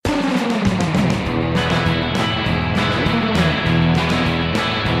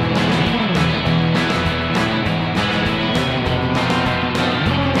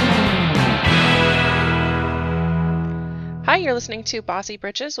listening to Bossy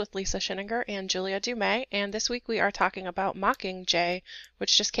Britches with Lisa Schinninger and Julia Dumais, and this week we are talking about Mockingjay,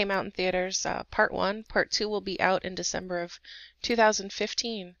 which just came out in theaters. Part 1. Part 2 will be out in December of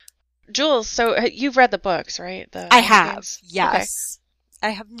 2015. Jules, so you've read the books, right? The I Hunger have, Games? yes.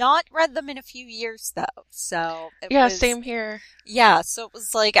 Okay. I have not read them in a few years, though, so it Yeah, was... same here. Yeah, so it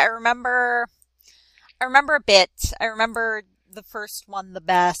was like, I remember a bit. I remember the first one the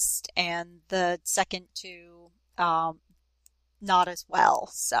best, and the second two, not as well,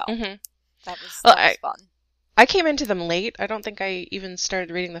 so Mm-hmm. that was fun. I came into them late. I don't think I even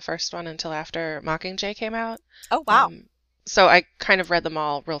started reading the first one until after Mockingjay came out. Oh, wow. So I kind of read them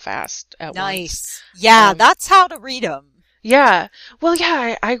all real fast at once. Nice. Yeah, that's how to read them. Yeah. Well,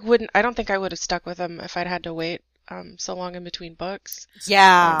 yeah, I don't think I would have stuck with them if I'd had to wait so long in between books.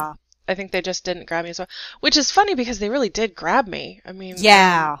 Yeah. I think they just didn't grab me as well, which is funny because they really did grab me. I mean,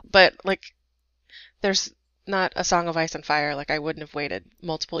 yeah. But like, there's not A Song of Ice and Fire. Like, I wouldn't have waited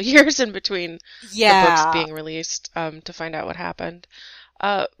multiple years in between the books being released to find out what happened.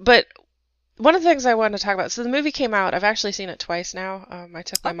 But one of the things I wanted to talk about, so the movie came out, I've actually seen it twice now. I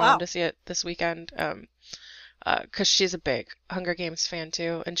took my mom to see it this weekend because she's a big Hunger Games fan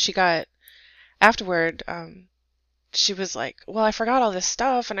too, and she got, afterward, she was like, well, I forgot all this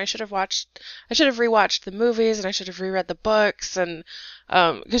stuff, and I should have rewatched the movies, and I should have reread the books, and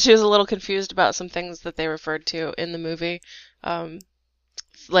because she was a little confused about some things that they referred to in the movie, so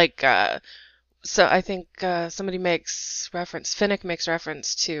I think Finnick makes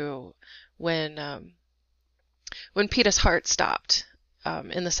reference to when Peeta's heart stopped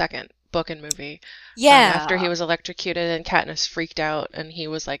in the second book and movie. Yeah. After he was electrocuted and Katniss freaked out, and he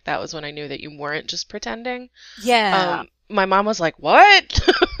was like, that was when I knew that you weren't just pretending. Yeah. My mom was like, what?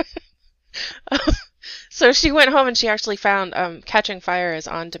 So she went home and she actually found Catching Fire is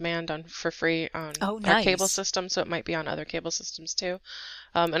on demand for free on our cable system, so it might be on other cable systems too.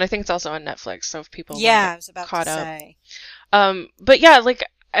 And I think it's also on Netflix, so if people I was about caught to up. say. But yeah, like,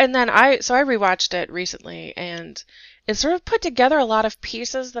 and then I rewatched it recently, and it sort of put together a lot of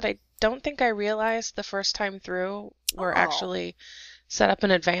pieces that I don't think I realized the first time through were actually set up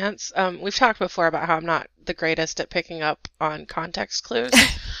in advance. We've talked before about how I'm not the greatest at picking up on context clues.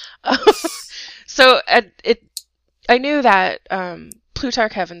 So I knew that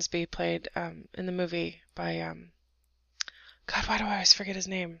Plutarch Heavensbee played in the movie by God, why do I always forget his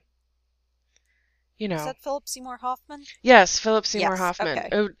name? You know. Is that Philip Seymour Hoffman? Yes, Philip Seymour Hoffman.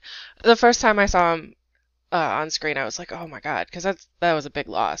 Okay. The first time I saw him on screen, I was like, oh my God, because that was a big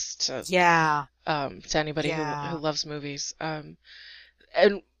loss to anybody who loves movies. And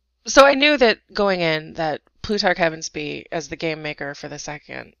so I knew that going in that Plutarch Heavensbee as the game maker for the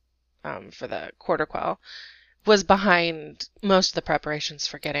second, for the Quarter Quell, was behind most of the preparations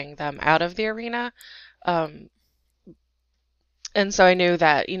for getting them out of the arena. And so I knew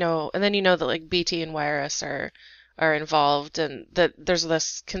that, and then that like BT and Wirus are involved, and that there's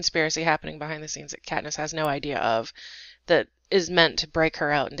this conspiracy happening behind the scenes that Katniss has no idea of, that is meant to break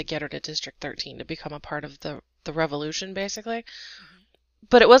her out and to get her to District 13 to become a part of the revolution, basically. Mm-hmm.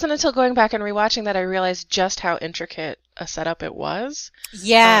 But it wasn't until going back and rewatching that I realized just how intricate a setup it was.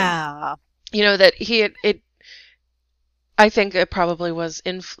 Yeah. That I think it probably was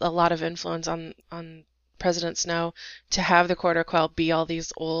a lot of influence on President Snow to have the Quarter Quell be all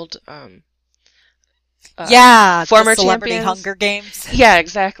these old former the Celebrity champions. Hunger Games. Yeah,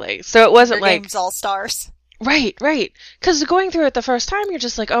 exactly. So it wasn't Hunger like Games All-Stars. Right. Because going through it the first time, you're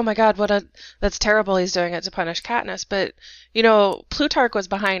just like, oh my God, that's terrible. He's doing it to punish Katniss. But Plutarch was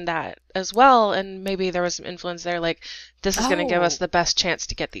behind that as well, and maybe there was some influence there. Like, this is going to give us the best chance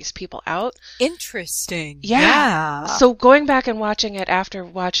to get these people out. Interesting. Yeah. So going back and watching it after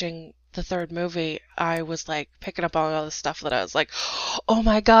watching the third movie, I was like picking up on all the stuff that I was like, oh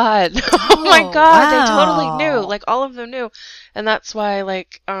my God, oh my God, wow. They totally knew, like all of them knew, and that's why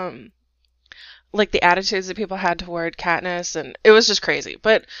like the attitudes that people had toward Katniss, and it was just crazy.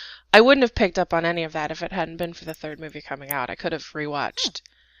 But I wouldn't have picked up on any of that if it hadn't been for the third movie coming out. I could have rewatched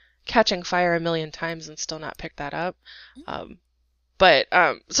Catching Fire a million times and still not picked that up.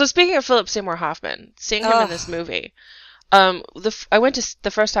 So speaking of Philip Seymour Hoffman, seeing him in this movie.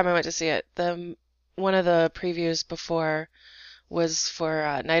 The first time I went to see it, one of the previews before was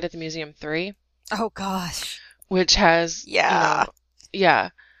for Night at the Museum 3. Oh gosh. Which has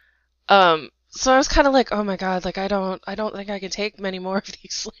so I was kind of like, oh my God, like I don't think I can take many more of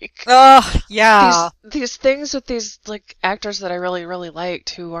these these things with these like actors that I really really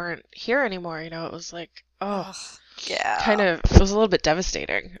liked who aren't here anymore. It was like it was a little bit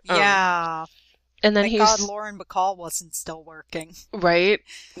devastating. And then Thank God he's Lauren Bacall wasn't still working. right,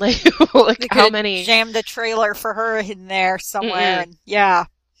 like like They how could many? jammed a trailer for her in there somewhere, Mm-mm. and yeah.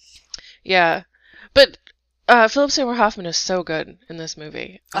 Yeah, but Philip Seymour Hoffman is so good in this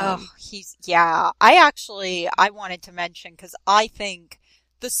movie. Oh, yeah. I wanted to mention, because I think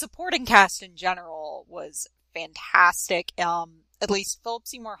the supporting cast in general was fantastic. At least Philip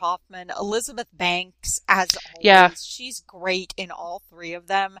Seymour Hoffman, Elizabeth Banks, as Yeah, always, she's great in all three of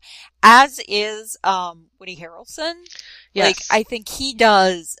them, as is, Woody Harrelson. Like, yes, I think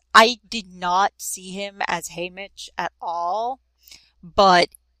I did not see him as Haymitch at all, but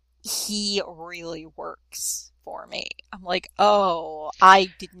he really works for me. I'm like, oh, I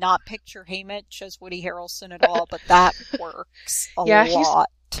did not picture Haymitch as Woody Harrelson at all, but that works a yeah, he's lot.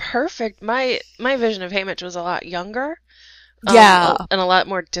 perfect. My vision of Haymitch was a lot younger, Yeah. and a lot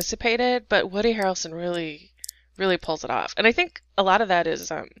more dissipated, but Woody Harrelson really pulls it off. And I think a lot of that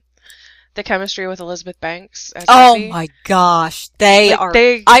is the chemistry with Elizabeth Banks as Oh Effie. my gosh, Like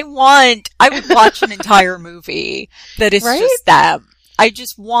they I would watch an entire movie that is right? just them. I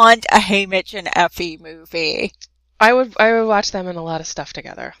just want a Haymitch and Effie movie. I would watch them in a lot of stuff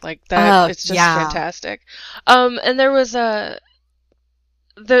together. Like that Oh, it's just yeah. fantastic. And there was an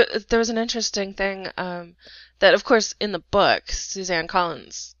interesting thing that of course in the book Suzanne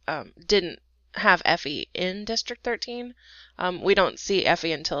Collins didn't have Effie in District 13. We don't see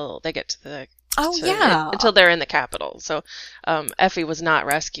Effie until they get Oh, yeah. until they're in the capital. So Effie was not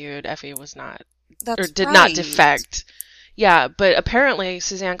rescued. Effie was not or That's did not right. defect. Yeah, but apparently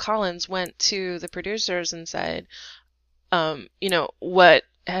Suzanne Collins went to the producers and said,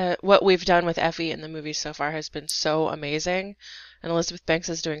 what we've done with Effie in the movie so far has been so amazing, and Elizabeth Banks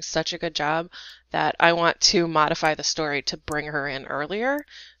is doing such a good job that I want to modify the story to bring her in earlier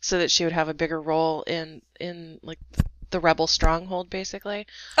so that she would have a bigger role in like the rebel stronghold, basically.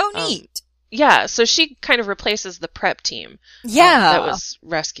 Oh, Um, neat. yeah, so she kind of replaces the prep team that Yeah. was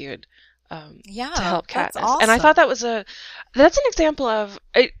rescued to Yeah, help that's Katniss. And I thought awesome. that's an example of,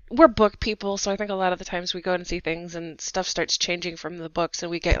 we're book people, so I think a lot of the times we go and see things and stuff starts changing from the books and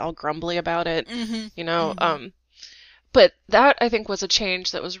we get all grumbly about it, Mm-hmm. you know. Mm-hmm. But that I think was a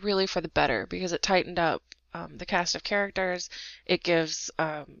change that was really for the better because it tightened up the cast of characters. It gives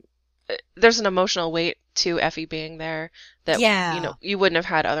there's an emotional weight to Effie being there that Yeah. you wouldn't have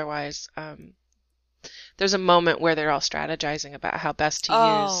had otherwise. There's a moment where they're all strategizing about how best to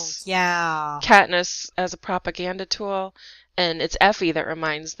Oh, use yeah. Katniss as a propaganda tool, and it's Effie that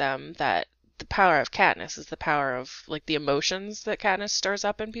reminds them that the power of Katniss is the power of like the emotions that Katniss stirs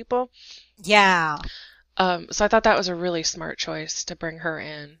up in people. Yeah. So I thought that was a really smart choice to bring her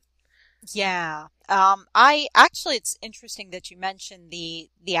in. Yeah. I actually, it's interesting that you mentioned the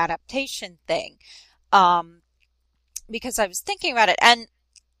adaptation thing. Um, because I was thinking about it, and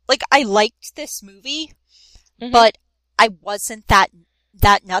like I liked this movie, Hmm. but I wasn't that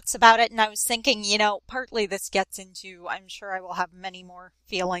nuts about it, and I was thinking, partly this gets into, I'm sure I will have many more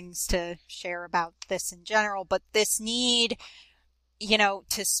feelings to share about this in general, but this need,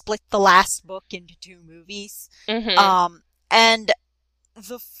 to split the last book into two movies. Hmm. And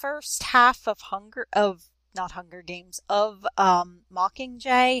the first half not Hunger Games, of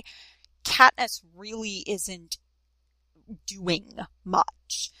Mockingjay, Katniss really isn't doing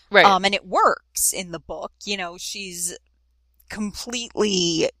much. Right. And it works in the book. She's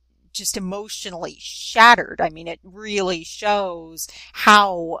completely just emotionally shattered. I mean, it really shows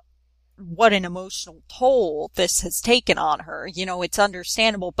what an emotional toll this has taken on her. It's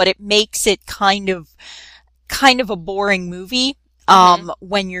understandable, but it makes it kind of a boring movie. Hmm.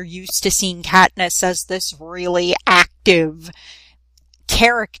 When you're used to seeing Katniss as this really active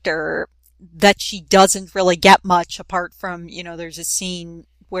character that she doesn't really get much apart from, there's a scene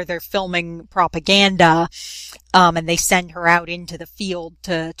where they're filming propaganda, and they send her out into the field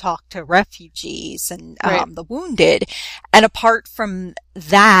to talk to refugees and, Right. the wounded. And apart from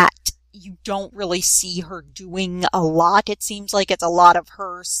that, you don't really see her doing a lot. It seems like it's a lot of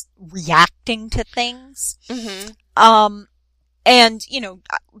her reacting to things. Hmm. And,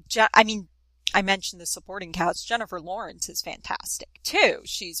 I mean, I mentioned the supporting cast. Jennifer Lawrence is fantastic too.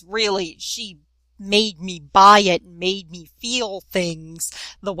 She made me buy it and made me feel things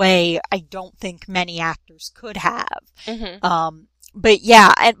the way I don't think many actors could have. Hmm. But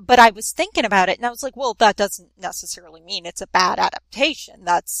yeah, but I was thinking about it and I was like, well, that doesn't necessarily mean it's a bad adaptation.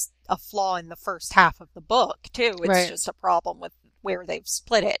 That's a flaw in the first half of the book too. It's Right. just a problem with where they've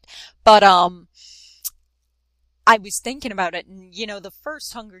split it. But, I was thinking about it and, the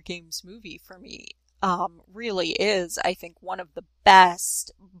first Hunger Games movie for me, really is, I think, one of the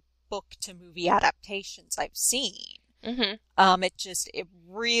best book to movie adaptations I've seen. Mm-hmm. It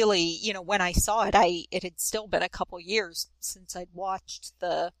really, when I saw it, it had still been a couple years since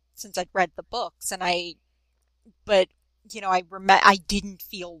since I'd read the books, but, I didn't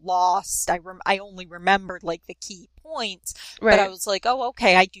feel lost. I only remembered like the key points, but I Right. was like, oh,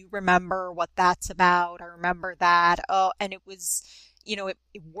 okay, I do remember what that's about. I remember that. Oh, and it was, it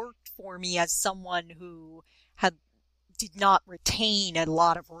worked for me as someone who had did not retain a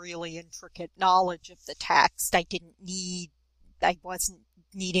lot of really intricate knowledge of the text. I wasn't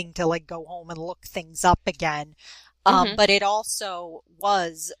needing to like go home and look things up again. Mm-hmm. But it also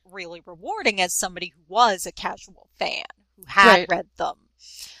was really rewarding as somebody who was a casual fan, who had Right. read them.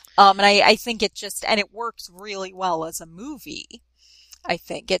 And I think and it works really well as a movie. I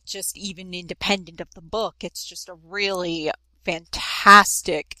think it just, even independent of the book, it's just a really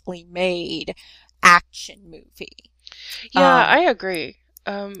fantastically made action movie. Yeah, I agree.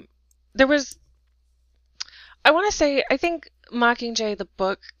 There was, I want to say, I think Mockingjay, the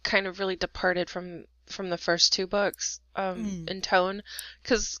book, kind of really departed from the first two books, mm, in tone,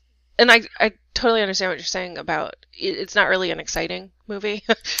 because, and I totally understand what you're saying about it's not really an exciting movie.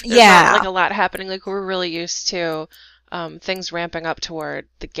 There's not like yeah, a lot happening. Like we're really used to, things ramping up toward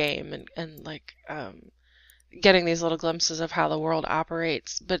the game and like, getting these little glimpses of how the world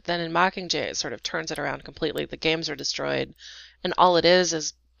operates. But then in Mockingjay, it sort of turns it around completely. The games are destroyed, and all it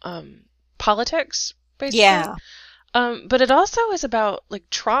is, politics, basically. yeah. But it also is about like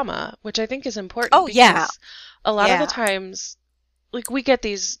trauma, which I think is important Oh, yeah, because a lot of the yeah. times, like we get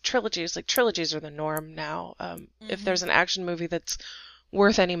these trilogies, like trilogies are the norm now. If hmm there's an action movie that's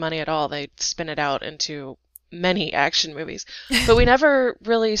worth any money at all, they spin it out into many action movies. But we never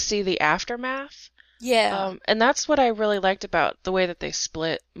really see the aftermath. Yeah. And that's what I really liked about the way that they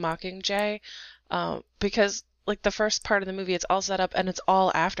split Mockingjay, because like the first part of the movie, it's all set up and it's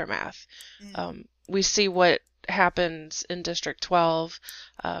all aftermath. Mm. We see what happens in District 12.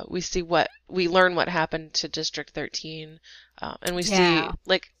 We learn what happened to District 13, and we see Yeah.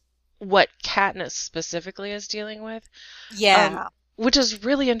 like what Katniss specifically is dealing with, um, Yeah. which is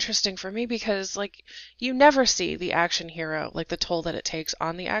really interesting for me because like you never see the action hero, like the toll that it takes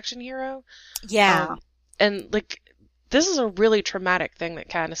on the action hero. Yeah. Um, and like this is a really traumatic thing that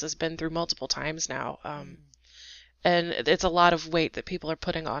Katniss has been through multiple times now. Mm. And it's a lot of weight that people are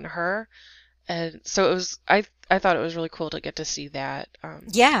putting on her. And so I thought it was really cool to get to see that,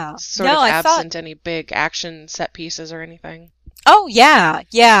 Yeah. sort No, of I thought, absent any big action set pieces or anything. oh, yeah.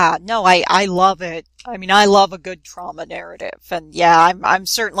 Yeah. No, I love it. I mean, I love a good trauma narrative. And yeah, I'm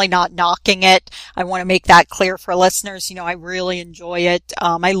certainly not knocking it. I want to make that clear for listeners. I really enjoy it.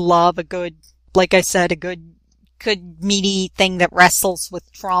 I love a good, like I said, a good meaty thing that wrestles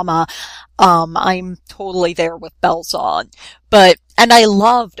with trauma. I'm totally there with bells on. And I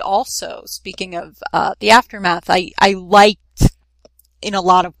loved also, speaking of, the aftermath, I liked in a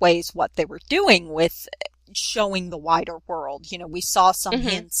lot of ways what they were doing with showing the wider world. We saw some Hmm.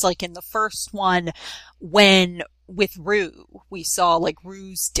 hints, like in the first one, when with Rue, we saw like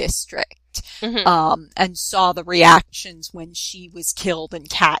Rue's district, Hmm. and saw the reactions when she was killed and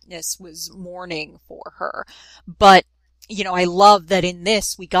Katniss was mourning for her. But, I love that in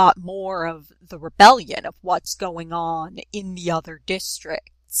this we got more of the rebellion of what's going on in the other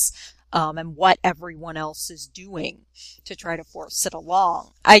districts. And what everyone else is doing to try to force it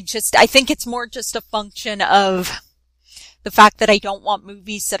along. I think it's more just a function of the fact that I don't want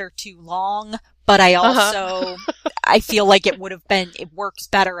movies that are too long, but Uh-huh. I feel like it works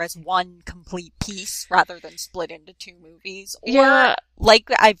better as one complete piece rather than split into two movies. Or, Yeah. like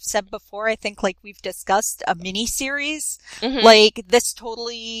I've said before, I think like we've discussed, a mini series. Hmm. Like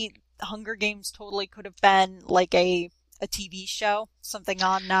Hunger Games totally could have been like a TV show, something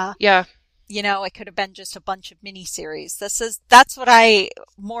on, Yeah. it could have been just a bunch of miniseries. That's what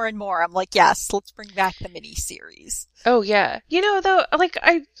more and more, I'm like, yes, let's bring back the miniseries. Oh yeah. Though, like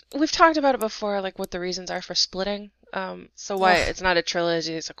we've talked about it before, like what the reasons are for splitting. So why Ugh, it's not a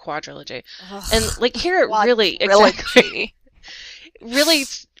trilogy, it's a quadrilogy. And ugh, like here it what really exactly trilogy? really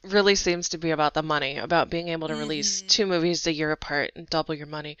really seems to be about the money, about being able to release hmm two movies a year apart and double your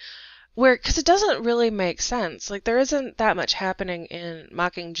money. Where, because it doesn't really make sense. Like, there isn't that much happening in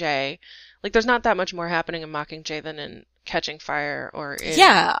Mockingjay. Like, there's not that much more happening in Mockingjay than in Catching Fire or in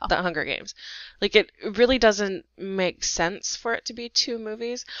Yeah. The Hunger Games. Like, it really doesn't make sense for it to be two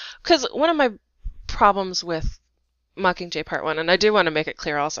movies. Because one of my problems with Mockingjay Part 1, and I do want to make it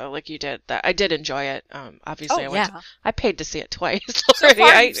clear also, like you did, that I did enjoy it. Obviously, Oh, yeah. I paid to see it twice So already.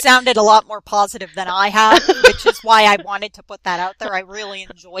 far, you've sounded a lot more positive than I have, which is why I wanted to put that out there. I really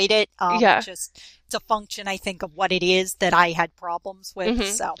enjoyed it. Yeah. It's a function, I think, of what it is that I had problems with.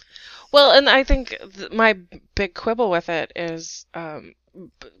 Mm-hmm. So, well, and I think my big quibble with it is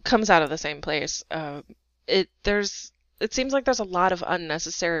comes out of the same place. It seems like there's a lot of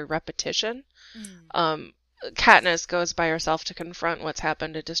unnecessary repetition. Katniss goes by herself to confront what's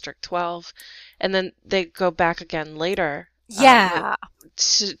happened to District 12, and then they go back again later. Yeah.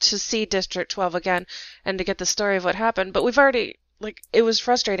 To see District 12 again and to get the story of what happened. But we've already, like, it was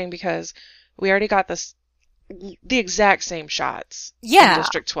frustrating because we already got the exact same shots in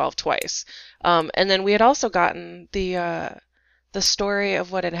District 12 twice. And then we had also gotten the story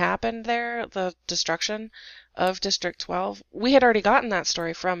of what had happened there, the destruction of District 12. We had already gotten that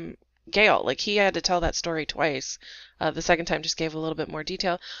story from Gale. Like, he had to tell that story twice. The second time just gave a little bit more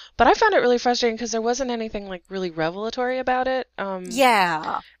detail. But I found it really frustrating because there wasn't anything, like, really revelatory about it.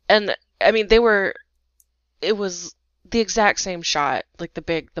 Yeah. And, I mean, it was the exact same shot, like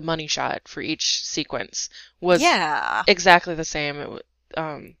the money shot for each sequence was exactly the same.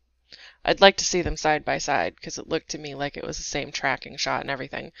 I'd like to see them side by side because it looked to me like it was the same tracking shot and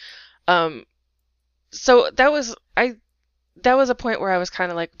everything. So that was a point where I was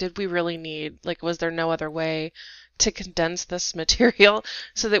kind of like, did we really need, like, was there no other way to condense this material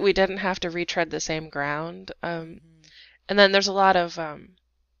so that we didn't have to retread the same ground? And then there's a lot of,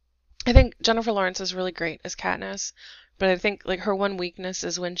 I think Jennifer Lawrence is really great as Katniss, but I think, like, her one weakness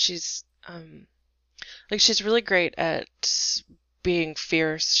is when she's, like, she's really great at being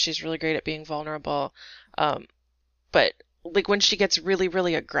fierce, she's really great at being vulnerable, but like when she gets really,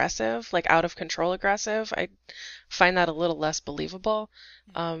 really aggressive, like out of control aggressive, I find that a little less believable.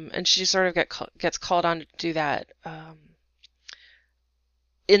 And she sort of gets called on to do that.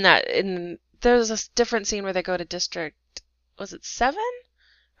 There's a different scene where they go to District, was it 7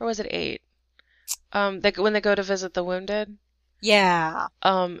 or was it 8? When they go to visit the wounded. Yeah.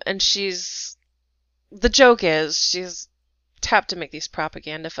 And the joke is she's tapped to make these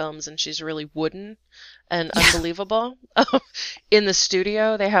propaganda films and she's really wooden and unbelievable. In the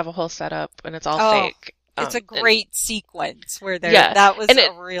studio they have a whole setup and it's all fake. It's a great sequence where that was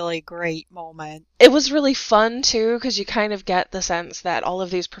a really great moment. It was really fun too because you kind of get the sense that all of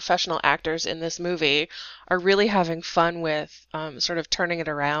these professional actors in this movie are really having fun with sort of turning it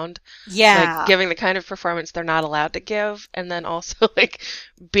around. Yeah. Like giving the kind of performance they're not allowed to give, and then also like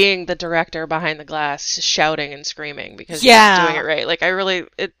being the director behind the glass shouting and screaming because you're just doing it right. Like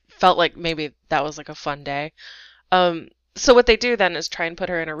it felt like maybe that was like a fun day. So what they do then is try and put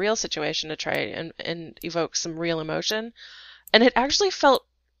her in a real situation to try and evoke some real emotion. And it actually felt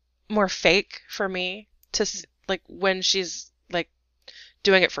more fake for me to, like, when she's, like,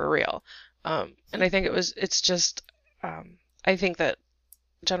 doing it for real. And I think it's just, I think that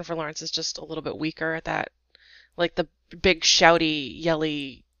Jennifer Lawrence is just a little bit weaker at that. Like, the big, shouty,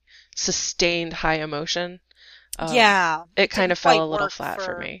 yelly, sustained high emotion. It kind of fell a little flat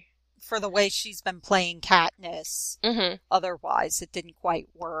for me. For the way she's been playing Katniss. Otherwise, it didn't quite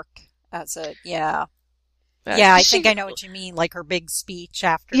work as a, I think I know what you mean, like her big speech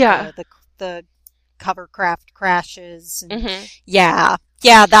after the covercraft crashes. And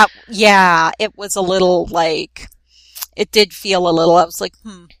it was a little like, it did feel a little, I was like,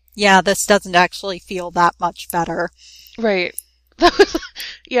 this doesn't actually feel that much better. Right.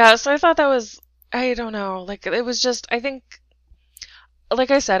 So I thought that was, I don't know, like, it was just, I think, like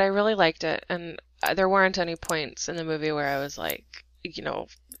I said, I really liked it, and there weren't any points in the movie where I was like, you know,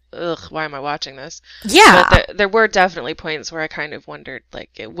 ugh, why am I watching this? Yeah. But there were definitely points where I kind of wondered,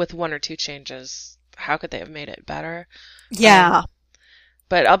 like, with one or two changes, how could they have made it better? Yeah.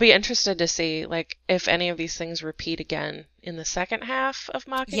 But I'll be interested to see, like, if any of these things repeat again in the second half of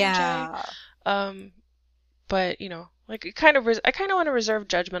Mockingjay. Yeah. But, you know, like, I kind of want to reserve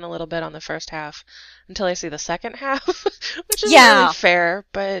judgment a little bit on the first half until I see the second half, which is really fair,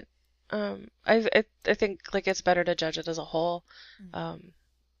 but I think, like, it's better to judge it as a whole,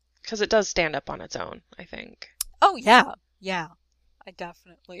 because it does stand up on its own, I think. Oh, yeah. Yeah.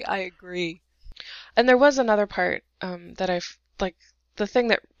 I agree. And there was another part that I've, like, the thing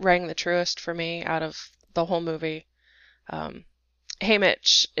that rang the truest for me out of the whole movie.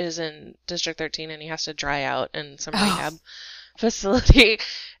 Haymitch is in District 13 and he has to dry out in some rehab facility,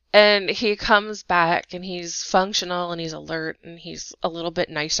 and he comes back and he's functional and he's alert and he's a little bit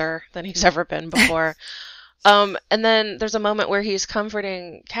nicer than he's ever been before. And then there's a moment where he's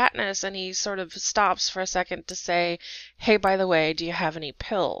comforting Katniss and he sort of stops for a second to say, "Hey, by the way, do you have any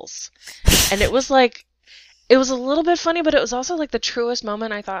pills?" And it was like, it was a little bit funny, but it was also like the truest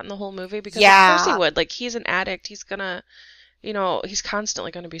moment I thought in the whole movie, because of course he Yeah. would. Like, he's an addict. He's gonna, he's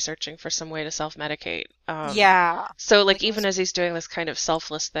constantly going to be searching for some way to self-medicate. Yeah. So like Like it even was, as he's doing this kind of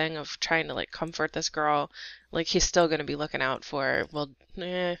selfless thing of trying to like comfort this girl, like he's still going to be looking out for,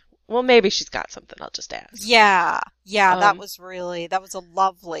 well maybe she's got something. I'll just ask. yeah. Yeah, Um, that was a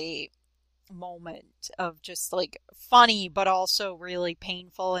lovely moment of just like funny but also really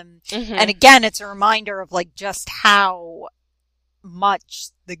painful, and mhm. again it's a reminder of like just how much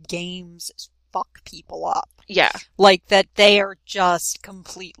the games fuck people up. Yeah. Like that they are just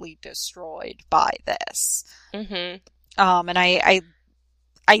completely destroyed by this. Mhm. And I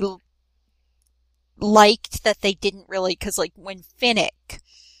liked that they didn't really, cause like when Finnick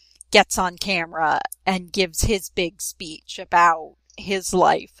gets on camera and gives his big speech about his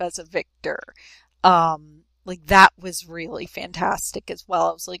life as a victor, like that was really fantastic as well.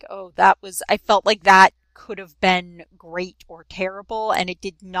 I was like, oh, I felt like that could have been great or terrible, and it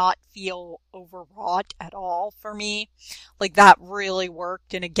did not feel overwrought at all for me. Like that really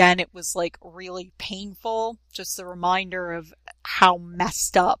worked, and again, it was like really painful, just the reminder of how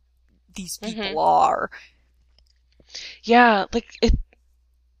messed up these Mhm. people are. Yeah,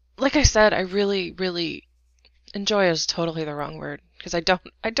 like I said, I really really enjoy is totally the wrong word, because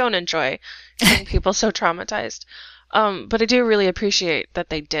I don't enjoy seeing people so traumatized. But I do really appreciate that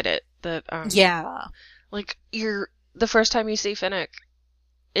they did it. That Yeah. like the first time you see Finnick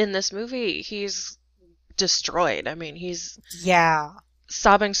in this movie, he's destroyed. I mean, he's Yeah.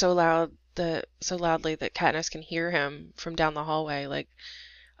 sobbing so loudly that Katniss can hear him from down the hallway. Like,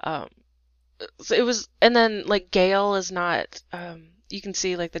 um, so it was, and then like Gale is not. You can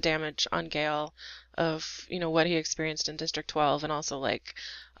see like the damage on Gale of what he experienced in District 12, and also like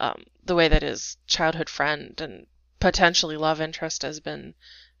the way that his childhood friend and potentially love interest has been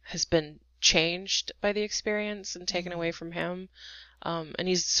changed by the experience and taken away Mm. from him. And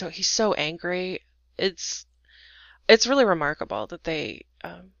he's so angry. It's really remarkable that they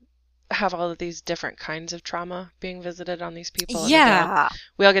have all of these different kinds of trauma being visited on these people, and Yeah.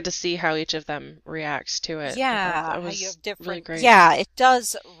 we all get to see how each of them reacts to it. I thought Yeah, that how you was have really different, great. yeah, it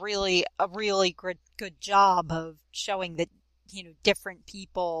does a really good job of showing that, different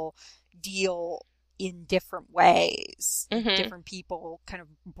people deal in different ways. Like Hmm. different people kind of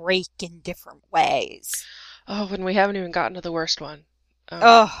break in different ways. Oh, when we haven't even gotten to the worst one, um,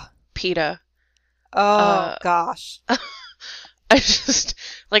 Oh, PETA. oh Uh, gosh. I just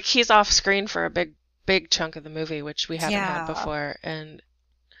like he's off screen for a big chunk of the movie, which we haven't had Yeah. before, and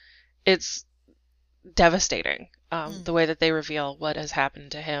it's devastating. The Mm. way that they reveal what has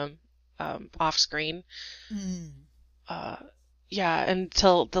happened to him off screen. Mm. Uh, yeah,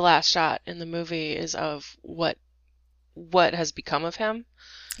 until the last shot in the movie is of what has become of him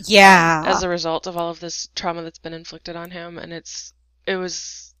Yeah. as a result of all of this trauma that's been inflicted on him, and it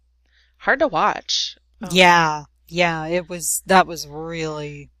was hard to watch. Yeah. Yeah, that was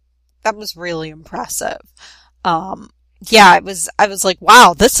really impressive. Um, yeah, I was like,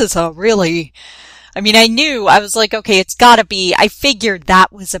 wow, this is a really, I mean, I was like, okay, it's gotta be, I figured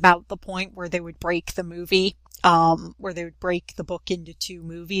that was about the point where they would break the movie, where they would break the book into two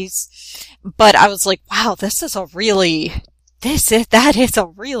movies. But I was like, wow, that is a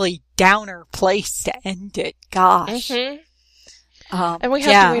really downer place to end it. Gosh. Hmm. And we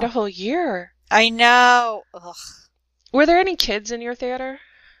have to wait Yeah, a whole year. I know. Ugh. Were there any kids in your theater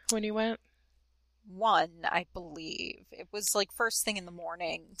when you went? One, I believe. It was like first thing in the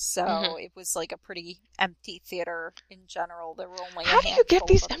morning, Hmm. so it was like a pretty empty theater in general. There were only a How do you get handful of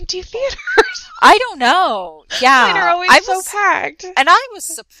these other empty people. theaters? I don't know. Mine are Yeah, always so packed. I was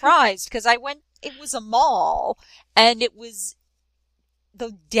surprised because it was a mall, and it was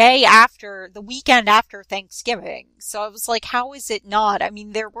the weekend after Thanksgiving. So I was like, how is it not? I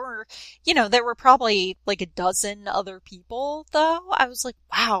mean, there were probably like a dozen other people though. I was like,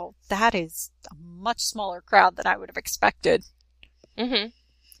 wow, that is a much smaller crowd than I would have expected. Hmm.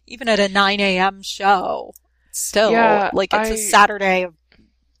 Even at a 9 a.m. show. Still, Yeah, like it's a Saturday of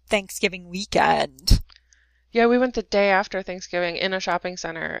Thanksgiving weekend. we went the day after Thanksgiving in a shopping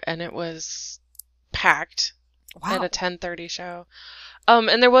center, and it was packed at a Wow. 10:30 show.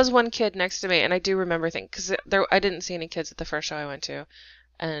 And there was one kid next to me, and I do remember thinking, because I didn't see any kids at the first show I went to,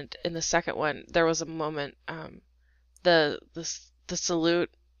 and in the second one there was a moment, the salute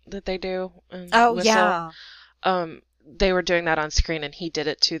that they do and Oh whistle, yeah. they were doing that on screen, and he did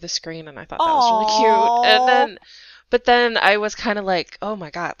it to the screen, and I thought that was really cute. Oh. But then I was kind of like, oh my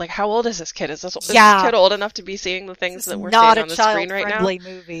God, like how old is this kid? Is this Yeah. kid old enough to be seeing the things This is that we're not seeing a on the screen right now? child-friendly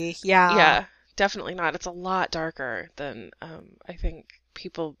movie. Yeah. Yeah, definitely not. It's a lot darker than I think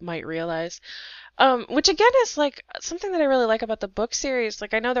people might realize. Which again is like something that I really like about the book series.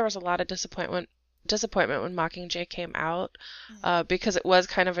 Like I know there was a lot of disappointment when Mockingjay came out, because it was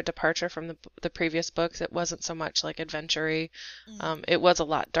kind of a departure from the previous books. It wasn't so much like adventure-y. It was a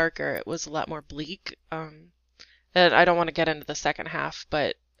lot darker. It was a lot more bleak. And I don't want to get into the second half,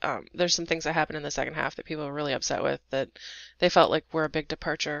 but there's some things that happened in the second half that people were really upset with, that they felt like were a big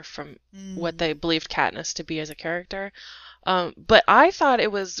departure from what they believed Katniss to be as a character. But I thought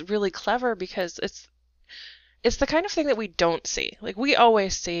it was really clever because it's the kind of thing that we don't see. Like we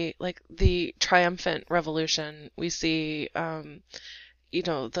always see like the triumphant revolution. We see the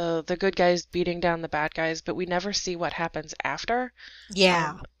good guys beating down the bad guys, but we never see what happens after.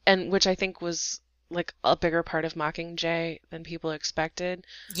 Yeah. And which I think was like a bigger part of Mockingjay than people expected.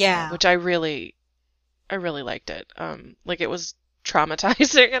 Yeah. Which I really liked it. Like it was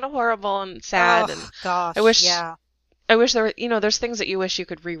traumatizing and horrible and sad. Oh, and gosh. I wish there were, there's things that you wish you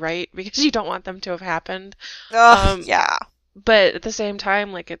could rewrite because you don't want them to have happened. Yeah. But at the same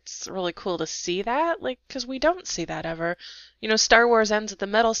time, like, it's really cool to see that, like, because we don't see that ever. Star Wars ends at the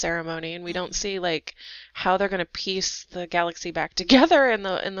medal ceremony, and we don't see, like, how they're going to piece the galaxy back together in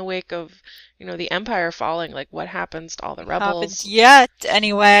the wake of, the Empire falling. Like, what happens to all the rebels? Haven't yet,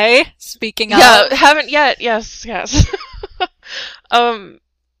 anyway. Speaking of. Yeah, haven't yet. Yes.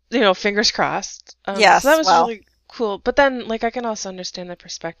 Fingers crossed. Yes, so that was really cool. But then, like, I can also understand the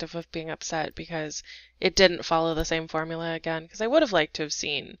perspective of being upset because it didn't follow the same formula again. Because I would have liked to have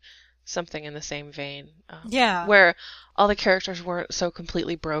seen something in the same vein. Where all the characters weren't so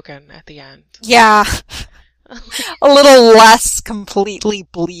completely broken at the end. Yeah. A little less completely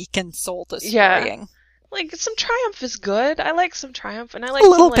bleak and soul-destroying. Yeah. Like, some triumph is good. I like some triumph. And I like a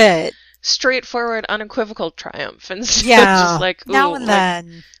little bit. Straightforward, unequivocal triumph. And just like, ooh, now and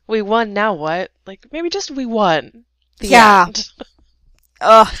then. We won, now what? Like, maybe just we won. The end.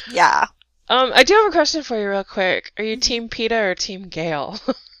 Yeah. I do have a question for you real quick. Are you Team Peeta or Team Gale?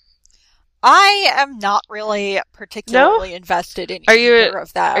 I am not really particularly invested in either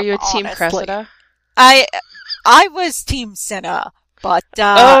of them. Are you a Team honestly. Cressida? I was Team Cinna, but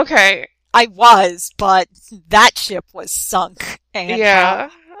okay. I was, but that ship was sunk. And,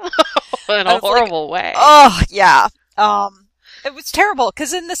 in a horrible way. Oh, yeah. It was terrible,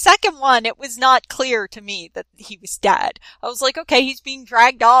 because in the second one, it was not clear to me that he was dead. I was like, okay, he's being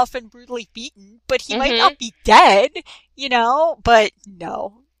dragged off and brutally beaten, but he might not be dead, but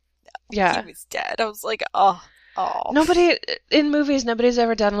no. Yeah. He was dead. I was like, oh. In movies, nobody's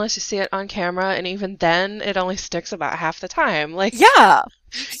ever dead unless you see it on camera, and even then, it only sticks about half the time. Like, yeah.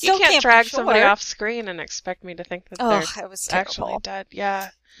 You can't drag somebody off screen and expect me to think that they're it was actually dead. Yeah.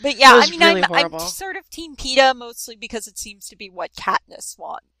 But yeah, really I'm sort of Team Peeta mostly because it seems to be what Katniss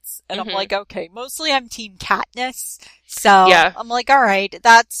wants. And I'm like, okay, mostly I'm Team Katniss. So I'm like, all right,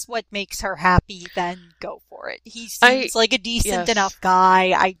 that's what makes her happy, then go for it. He seems like a decent enough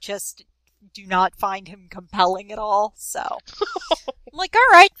guy. I just do not find him compelling at all. So I'm like,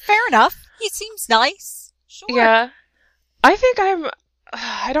 all right, fair enough. He seems nice. Sure. Yeah. I think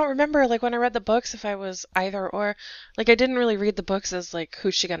I don't remember, like, when I read the books, if I was either or. Like, I didn't really read the books as, like,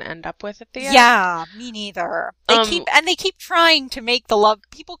 who's she gonna end up with at the end. Yeah, me neither. They keep trying to make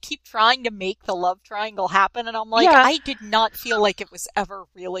people keep trying to make the love triangle happen, and I'm like, I did not feel like it was ever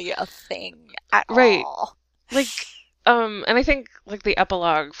really a thing at all. Like, and I think, like, the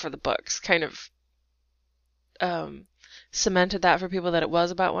epilogue for the books kind of, cemented that for people that it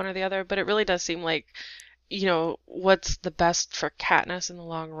was about one or the other, but it really does seem like, what's the best for Katniss in the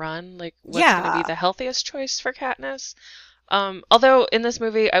long run? Like, what's going to be the healthiest choice for Katniss? Although in this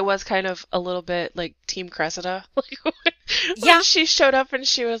movie, I was kind of a little bit like Team Cressida. When she showed up and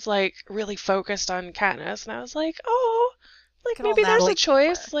she was like really focused on Katniss, and I was like, oh, like maybe there's a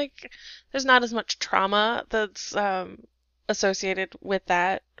choice. Like, there's not as much trauma that's associated with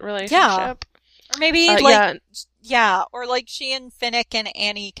that relationship. Yeah. Or maybe, or like she and Finnick and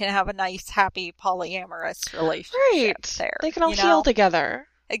Annie can have a nice, happy, polyamorous relationship there. They can all heal together.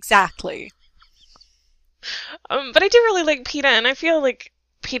 Exactly. But I do really like Peeta, and I feel like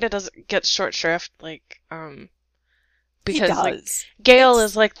Peeta doesn't get short shrift, like, because, like, Gale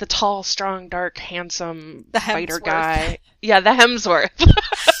is, like, the tall, strong, dark, handsome fighter guy. Yeah, the Hemsworth.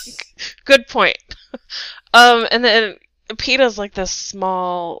 Good point. And then Peeta's like this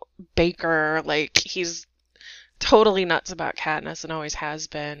small baker, like, he's totally nuts about Katniss and always has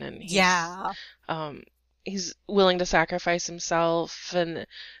been, and he's willing to sacrifice himself, and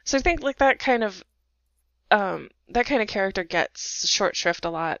so I think like that kind of character gets short shrift a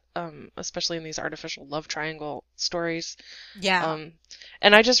lot, especially in these artificial love triangle stories. Yeah.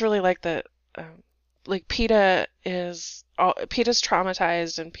 And I just really like that like Peta's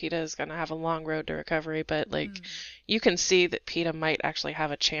traumatized and Peta is gonna have a long road to recovery, but like Mm. you can see that Peta might actually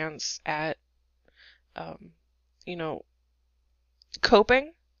have a chance at um, you know,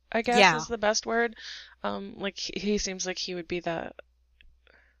 coping, I guess Yeah. is the best word. Like he seems like he would be the,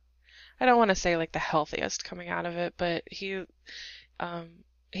 I don't want to say like the healthiest coming out of it, but um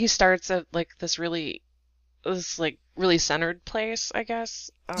he starts at like this like really centered place, I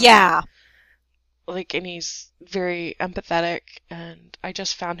guess. Yeah. Like, and he's very empathetic, and I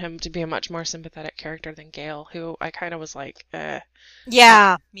just found him to be a much more sympathetic character than Gale, who I kind of was like, eh.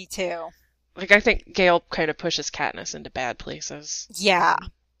 Yeah, me too. Like, I think Gale kind of pushes Katniss into bad places. Yeah.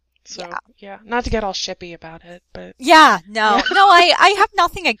 So, Yeah. yeah, not to get all shippy about it, but Yeah, yeah. no. No, I have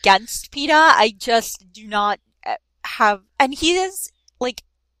nothing against PETA. I just do not have, and he is, like,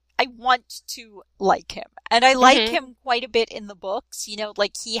 I want to like him. And I like hmm him quite a bit in the books, you know,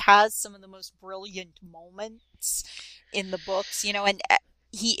 like he has some of the most brilliant moments in the books, you know, and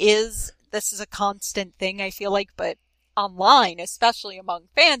this is a constant thing I feel like, but online, especially among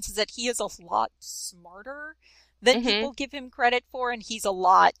fans, is that he is a lot smarter than hmm people give him credit for, and he's a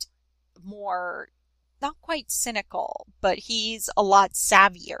lot more, not quite cynical, but he's a lot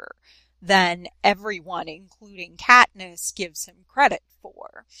savvier than everyone, including Katniss, gives him credit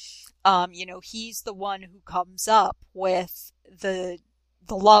for. You know, he's the one who comes up with the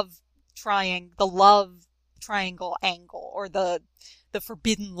love triangle angle, or the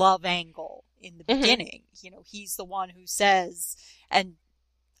forbidden love angle in the hmm beginning. You know, he's the one who says, and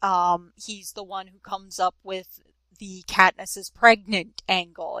he's the one who comes up with the Katniss is pregnant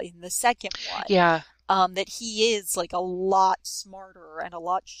angle in the second one. Yeah. That he is like a lot smarter and a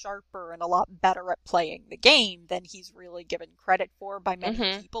lot sharper and a lot better at playing the game than he's really given credit for by many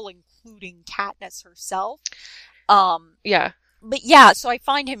hmm people, including Katniss herself. Um, Yeah. but yeah, so I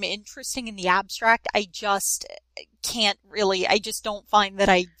find him interesting in the abstract. I just I just don't find that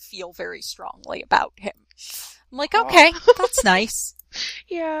I feel very strongly about him. I'm like, Aw. okay, that's nice.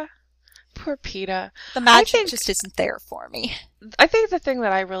 Yeah. Poor Peta. The I magic think just isn't there for me. I think the thing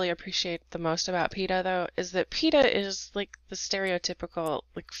that I really appreciate the most about Peta, though, is that Peta is like the stereotypical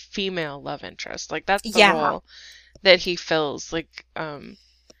like female love interest. Like that's the Yeah. role that he fills. Like,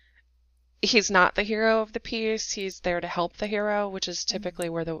 he's not the hero of the piece. He's there to help the hero, which is typically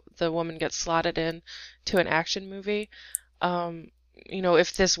where the woman gets slotted in to an action movie. You know,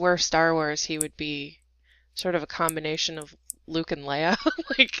 if this were Star Wars, he would be sort of a combination of Luke and Leia.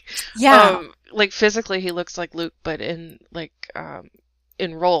 Yeah. Like physically he looks like Luke, but in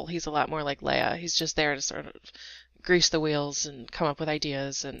role he's a lot more like Leia. He's just there to sort of grease the wheels and come up with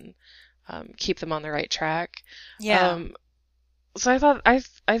ideas and keep them on the right track. Yeah. Um, so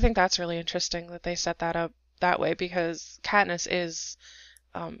I think that's really interesting that they set that up that way because Katniss is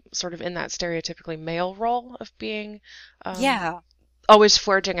sort of in that stereotypically male role of being um, Yeah. always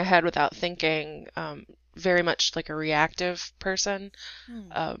forging ahead without thinking, very much like a reactive person.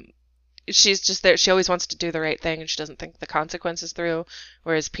 Hmm. She's just there. She always wants to do the right thing and she doesn't think the consequences through,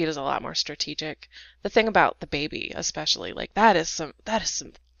 whereas Peeta's a lot more strategic. The thing about the baby, especially, like that is some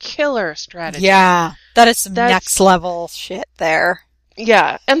killer strategy. Yeah. That is some next That's level shit there.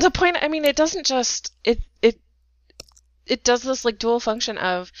 yeah. And the point, I mean, it doesn't just it does this like dual function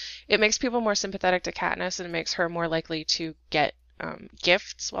of it makes people more sympathetic to Katniss and it makes her more likely to get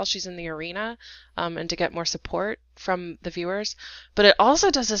gifts while she's in the arena, and to get more support from the viewers. But it also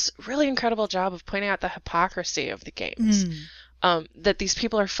does this really incredible job of pointing out the hypocrisy of the games. Mm. That these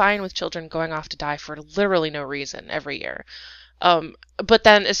people are fine with children going off to die for literally no reason every year. But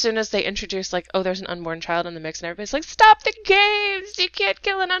then as soon as they introduce like, oh, there's an unborn child in the mix, and everybody's like, stop the games! You can't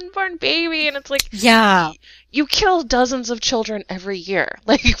kill an unborn baby! And it's like, Yeah. you kill dozens of children every year,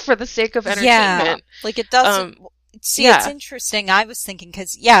 like for the sake of Yeah. entertainment. Like it doesn't, see, it's Yeah. interesting. I was thinking,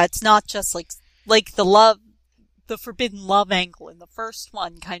 cause yeah, it's not just like the forbidden love angle in the first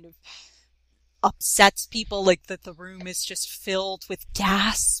one kind of upsets people, like that the room is just filled with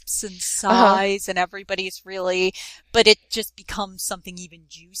gasps and Uh-huh. sighs and everybody's really, but it just becomes something even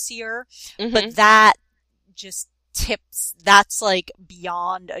juicier. hmm But that just that's like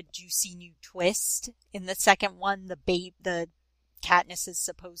beyond a juicy new twist. In the second one, the Katniss's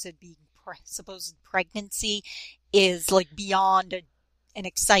supposed pregnancy is like beyond an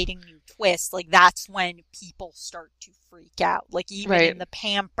exciting new twist. Like that's when people start to freak out. Like even Right. in the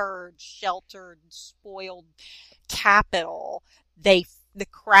pampered, sheltered, spoiled capital, the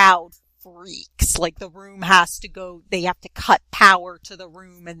crowd freaks. Like the room has to go, they have to cut power to the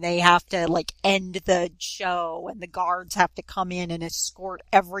room and they have to like end the show and the guards have to come in and escort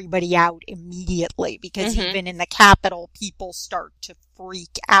everybody out immediately because even in the Capitol, people start to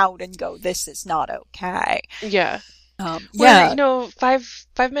freak out and go, this is not okay. Yeah. Yeah. You know,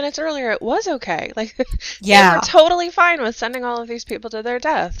 five minutes earlier, it was okay. Like, yeah. they were totally fine with sending all of these people to their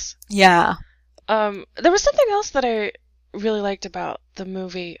deaths. Yeah. There was something else that I really liked about the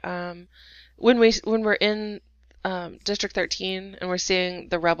movie. When we're in District 13 and we're seeing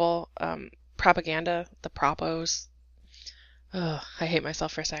the rebel propaganda, the propos. Ugh, I hate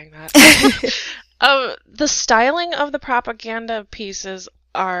myself for saying that. The styling of the propaganda pieces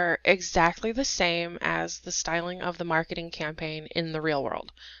are exactly the same as the styling of the marketing campaign in the real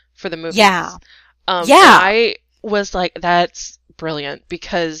world for the movies. Yeah. I was like, that's brilliant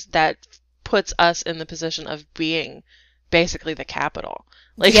because that puts us in the position of being basically the Capitol.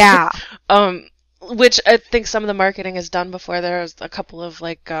 Like, yeah. Which I think some of the marketing is done before. There's a couple of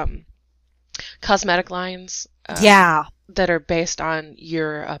like cosmetic lines. That are based on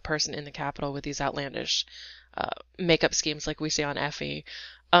you're a person in the Capitol with these outlandish makeup schemes like we see on Effie.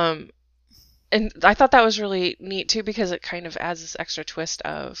 And I thought that was really neat too because it kind of adds this extra twist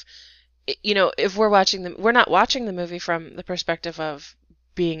of, you know, if we're not watching the movie from the perspective of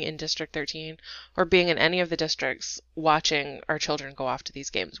being in District 13 or being in any of the districts watching our children go off to these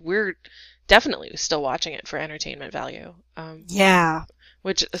games. We're definitely still watching it for entertainment value.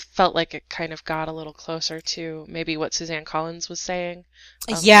 Which felt like it kind of got a little closer to maybe what Suzanne Collins was saying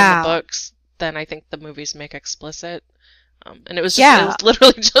in the books than I think the movies make explicit. And it was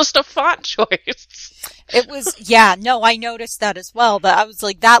literally just a font choice. It was, no, I noticed that as well, but I was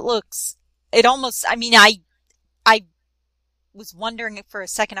like, I was wondering for a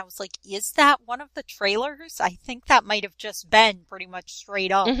second, I was like, is that one of the trailers? I think that might have just been pretty much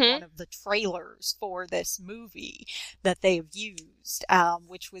straight up one of the trailers for this movie that they have used,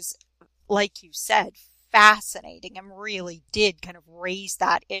 which was, like you said, fascinating and really did kind of raise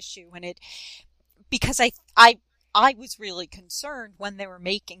that issue. And because I was really concerned when they were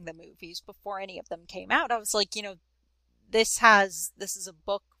making the movies before any of them came out. I was like, you know, this is a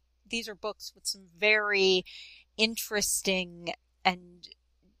book, these are books with some very interesting and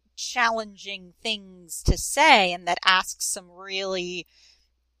challenging things to say and that asks some really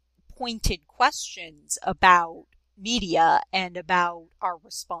pointed questions about media and about our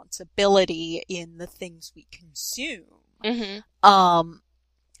responsibility in the things we consume. And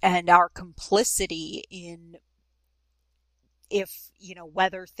our complicity in if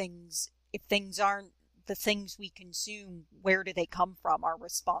things aren't the things we consume, where do they come from? Our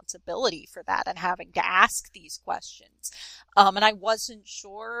responsibility for that and having to ask these questions. And I was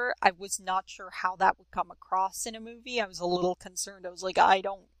not sure how that would come across in a movie. I was a little concerned. I was like, I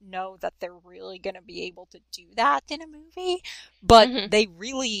don't know that they're really going to be able to do that in a movie, but they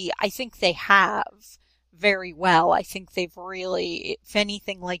really, I think they have very well. I think they've really, if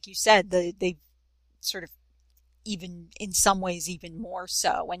anything, like you said, they've sort of even in some ways even more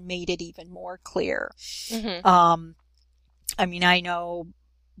so and made it even more clear. I mean, I know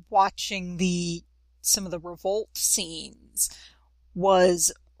watching some of the revolt scenes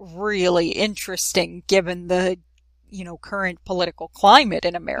was really interesting given the, you know, current political climate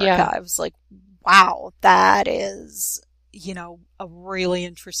in America. Yeah. I was like, wow, that is, you know, a really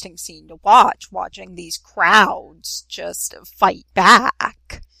interesting scene to watching these crowds just fight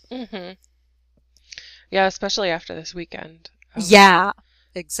back. Yeah, especially after this weekend. Yeah,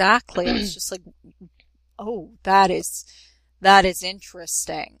 exactly. I was just like, oh, that is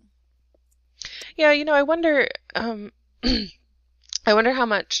interesting. Yeah, you know, I wonder how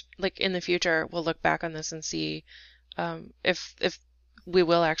much, like, in the future we'll look back on this and see if we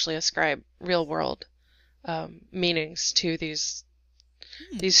will actually ascribe real world meanings to these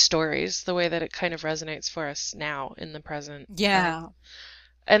stories, the way that it kind of resonates for us now in the present. Yeah.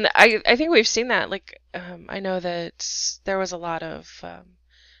 And I think we've seen that. Like, I know that there was a lot of,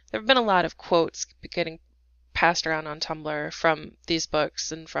 there have been a lot of quotes getting passed around on Tumblr from these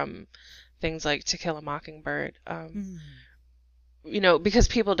books and from things like To Kill a Mockingbird. You know, because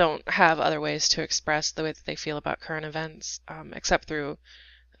people don't have other ways to express the way that they feel about current events, except through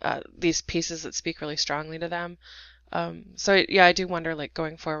these pieces that speak really strongly to them. So yeah, I do wonder, like,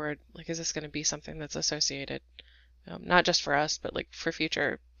 going forward, like, is this going to be something that's associated? Not just for us, but like for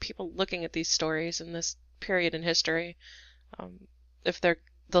future people looking at these stories in this period in history, if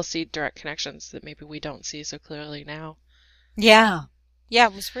they'll see direct connections that maybe we don't see so clearly now. Yeah,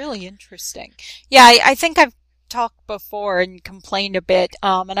 it was really interesting. Yeah, I think I've talked before and complained a bit,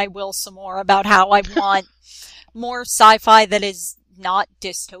 and I will some more about how I want more sci-fi that is not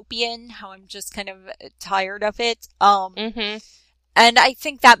dystopian, how I'm just kind of tired of it. Mm-hmm. And I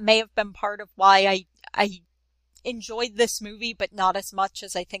think that may have been part of why I enjoyed this movie, but not as much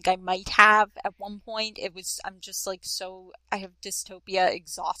as I think I might have at one point. I'm just like, I have dystopia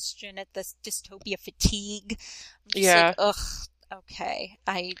exhaustion at this, dystopia fatigue. I'm just Yeah. like, ugh, okay,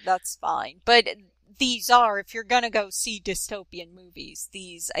 that's fine. But if you're gonna go see dystopian movies,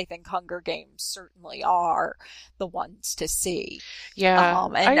 I think Hunger Games certainly are the ones to see. Yeah.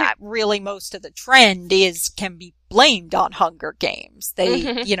 Really most of the trend can be blamed on Hunger Games.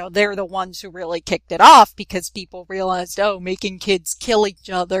 They're the ones who really kicked it off because people realized, making kids kill each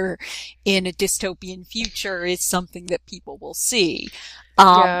other in a dystopian future is something that people will see.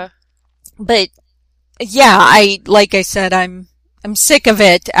 Yeah. But yeah, like I said, I'm sick of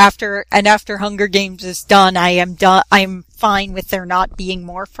it after Hunger Games is done. I'm fine with there not being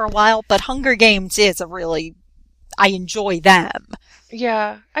more for a while, but Hunger Games I enjoy them.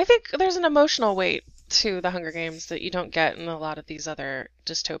 Yeah. I think there's an emotional weight to the Hunger Games that you don't get in a lot of these other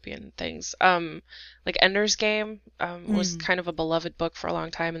dystopian things. Like Ender's Game, was kind of a beloved book for a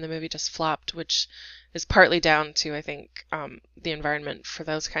long time, and the movie just flopped, which is partly down to, I think, the environment for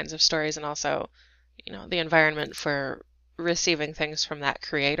those kinds of stories, and also, the environment for receiving things from that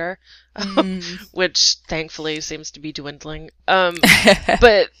creator, which thankfully seems to be dwindling.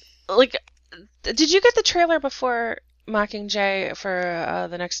 But like, did you get the trailer before Mockingjay for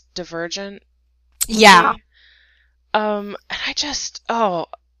the next Divergent movie? Yeah. And I just I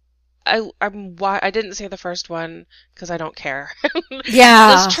didn't see the first one because I don't care.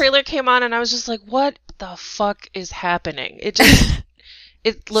 Yeah. This trailer came on and I was just like, what the fuck is happening?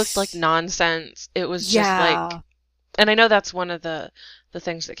 It looked like nonsense. It was just like, and I know that's one of the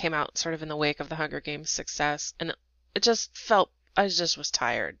things that came out sort of in the wake of the Hunger Games success, and it just felt, I just was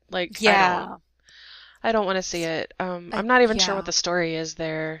tired. Like, yeah. I don't want to see it. I'm not even sure what the story is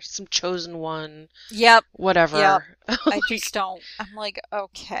there. Some chosen one. Yep. Whatever. Yep. I just don't. I'm like,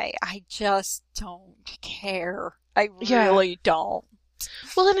 okay, I just don't care. I really don't.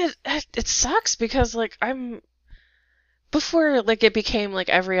 Well, and it sucks because, like, before, like, it became, like,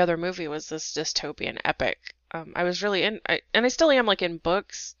 every other movie was this dystopian epic. I was really and I still am, like, in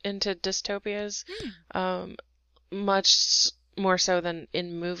books into dystopias. Much more so than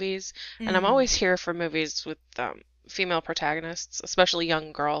in movies. And I'm always here for movies with female protagonists, especially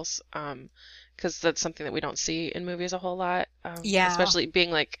young girls, because that's something that we don't see in movies a whole lot. Especially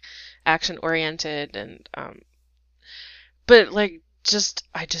being, like, action oriented and but, like,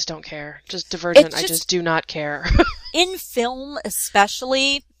 I just don't care. Just Divergent, I just do not care. In film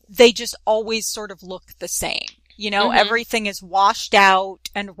especially, they just always sort of look the same. Everything is washed out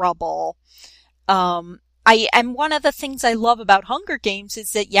and rubble. And one of the things I love about Hunger Games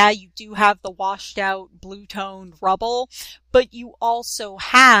is that, you do have the washed out, blue-toned rubble, but you also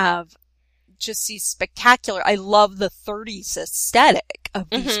have just these spectacular, I love the 30s aesthetic of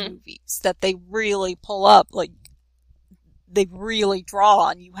these movies that they really pull up, like, they really draw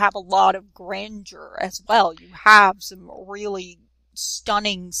on. You have a lot of grandeur as well. You have some really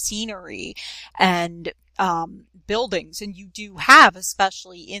stunning scenery and, buildings, and you do have,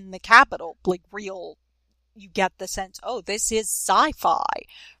 especially in the Capitol, like, you get the sense, this is sci-fi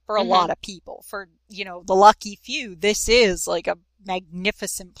for a lot of people. For, the lucky few, this is like a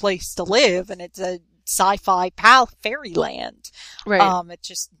magnificent place to live, and it's a sci-fi fairyland. Right. It's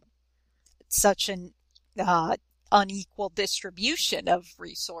just such an unequal distribution of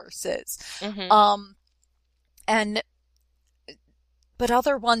resources. But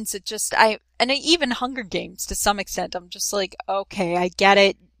other ones, even Hunger Games to some extent, I'm just like, okay, I get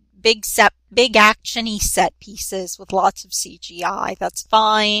it. Big actiony set pieces with lots of CGI. That's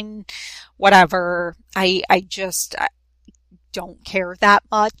fine. Whatever. I don't care that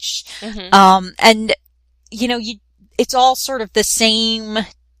much. And, it's all sort of the same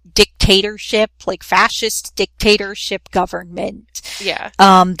dictatorship, like fascist dictatorship government. Yeah.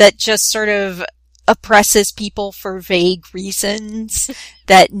 That just sort of oppresses people for vague reasons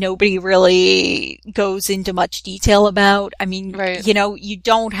that nobody really goes into much detail about. I mean, you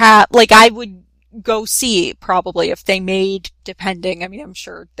don't have, like, I would go see probably if they made, depending, I mean, I'm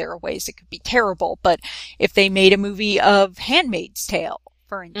sure there are ways it could be terrible, but if they made a movie of Handmaid's Tale,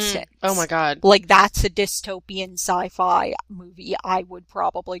 for instance. Oh my God. Like, that's a dystopian sci-fi movie I would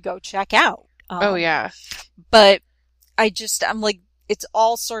probably go check out. Oh yeah. But I'm like, it's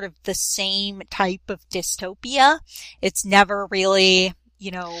all sort of the same type of dystopia. It's never really,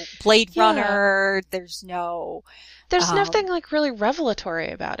 Blade Runner. There's nothing, like, really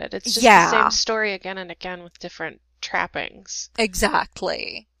revelatory about it. It's just the same story again and again with different trappings.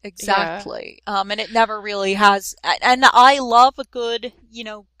 Exactly. Yeah. exactly. And it never really has, and I love a good,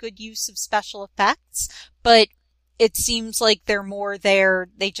 good use of special effects, but it seems like they're more there,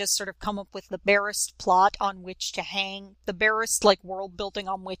 they just sort of come up with the barest plot on which to hang, the barest, like, world building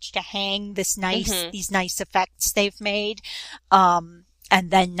on which to hang Mhm. these nice effects they've made, and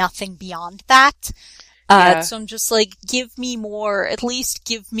then nothing beyond that. Yeah. So I'm just like, give me more, at least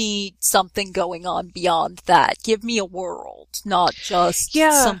give me something going on beyond that. Give me a world, not just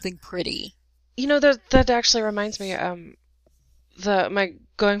Yeah. something pretty. That actually reminds me, the my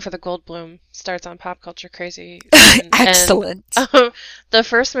going for the Goldblum starts on Pop Culture Crazy soon, and Excellent. the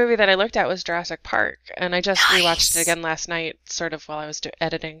first movie that I looked at was Jurassic Park, and I just rewatched it Nice. again last night, sort of while I was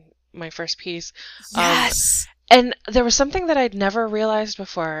editing my first piece. Um, Yes. and there was something that I'd never realized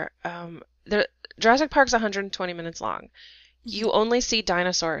before. Jurassic Park's 120 minutes long. You only see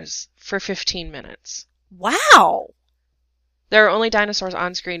dinosaurs for 15 minutes. Wow. There are only dinosaurs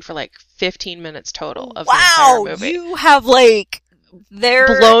on screen for like 15 minutes total of the entire Wow. movie. You have, like,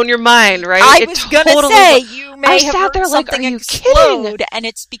 Blown your mind, right? I It was gonna totally say, you may I have sat heard there like, something are you explode, kidding? and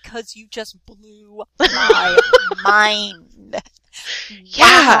it's because you just blew my mind.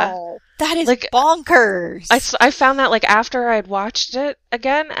 Yeah. Wow. That is Like, bonkers. I found that like after I'd watched it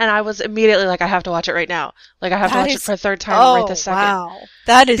again, and I was immediately like, I have to watch it right now. Like, I have to That watch it is, for a third time right oh, this second. wow.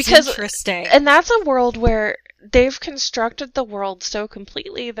 That is Because, interesting. and that's a world where they've constructed the world so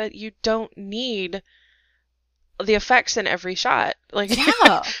completely that you don't need the effects in every shot. Like,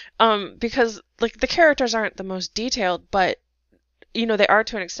 Yeah. because like the characters aren't the most detailed, but they are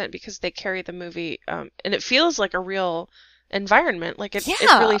to an extent because they carry the movie, and it feels like a real environment. Like it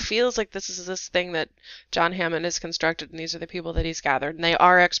really Yeah. feels like this is this thing that John Hammond has constructed, and these are the people that he's gathered, and they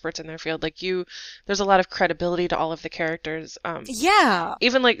are experts in their field. Like there's a lot of credibility to all of the characters. Yeah.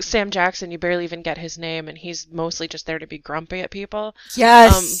 Even like Sam Jackson, you barely even get his name, and he's mostly just there to be grumpy at people.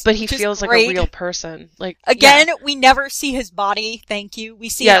 Yes. But he Which is feels like a great. real person. Like, Again, yeah. we never see his body, thank you. We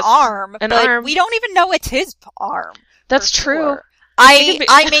see Yes, an arm, an but arm. we don't even know it's his arm. That's for true. sure. He could be-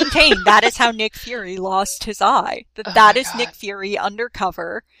 I maintain that is how Nick Fury lost his eye. Oh That my is God. Nick Fury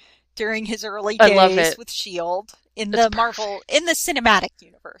undercover during his early I love days it. with S.H.I.E.L.D. in It's the Marvel, in the cinematic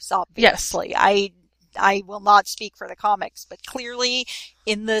universe, obviously. I will not speak for the comics, but clearly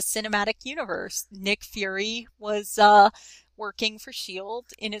in the cinematic universe, Nick Fury was, working for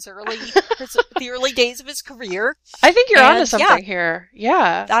S.H.I.E.L.D. in the early days of his career. I think you're onto And, something here.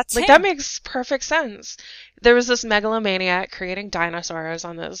 Yeah. That's like him. that makes perfect sense. There was this megalomaniac creating dinosaurs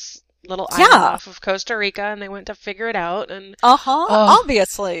on this little island off of Costa Rica, and they went to figure it out, and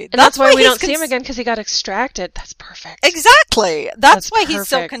obviously. and that's why we don't see him again, because he got extracted. That's perfect. Exactly. That's why he's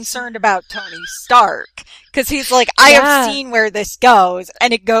so perfect. concerned about Tony Stark. Because he's like, I have seen where this goes,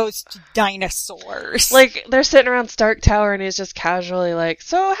 and it goes to dinosaurs. Like, they're sitting around Stark Tower, and he's just casually like,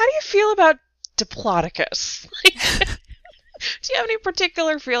 so how do you feel about Diplodocus? Like, do you have any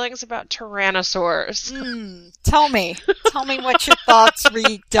particular feelings about Tyrannosaurs? Tell me what your thoughts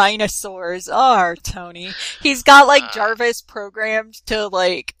re dinosaurs are, Tony. He's got, like, Jarvis programmed to,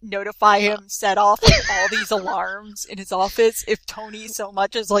 like, notify him, set off, like, all these alarms in his office if Tony so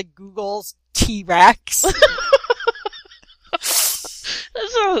much as, like, Google's T-Rex.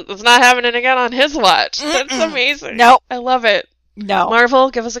 It's not happening again on his watch. That's amazing. Nope. I love it. No. Marvel,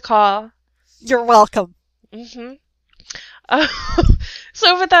 give us a call. You're welcome. Mm-hmm.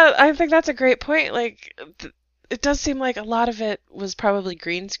 So with that, I think that's a great point. Like, it does seem like a lot of it was probably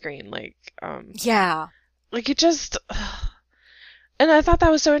green screen. Like, yeah. Like, it just... And I thought that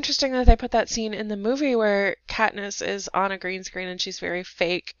was so interesting that they put that scene in the movie where Katniss is on a green screen and she's very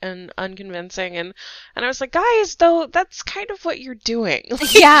fake and unconvincing, and I was like, guys, though, that's kind of what you're doing.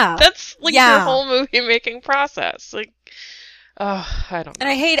 Like, yeah. That's like your whole movie making process. Like, oh, I don't know.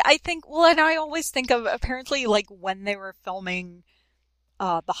 And and I always think of, apparently, like, when they were filming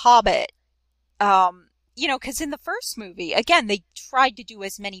The Hobbit, because in the first movie, again, they tried to do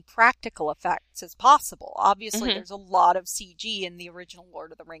as many practical effects as possible. Obviously, there's a lot of CG in the original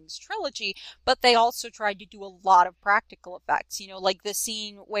Lord of the Rings trilogy, but they also tried to do a lot of practical effects. Like the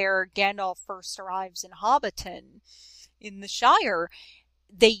scene where Gandalf first arrives in Hobbiton in the Shire,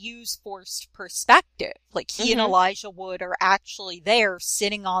 they use forced perspective. Like, he and Elijah Wood are actually there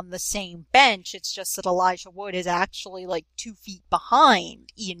sitting on the same bench. It's just that Elijah Wood is actually, like, 2 feet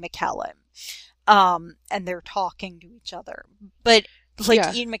behind Ian McKellen. And they're talking to each other. But,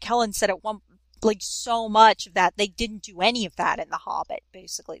 like, Ian McKellen said at one like so much of that. They didn't do any of that in The Hobbit,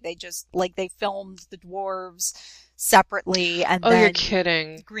 basically. They just, like, they filmed the dwarves separately and Oh, you're then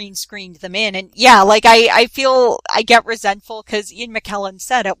kidding. green screened them in. And yeah, like I feel I get resentful because Ian McKellen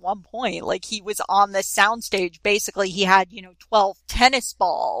said at one point, like he was on this soundstage, basically he had, 12 tennis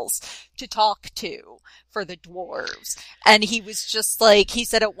balls to talk to for the dwarves. And he was just like, he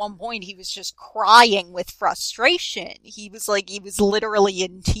said at one point he was just crying with frustration. He was literally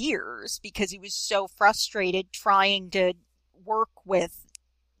in tears because he was so frustrated trying to work with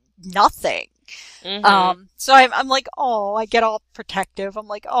nothing. Mm-hmm. So I'm like, oh, I get all protective. I'm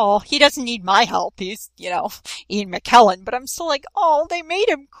like, oh, he doesn't need my help. He's, Ian McKellen, but I'm still like, oh, they made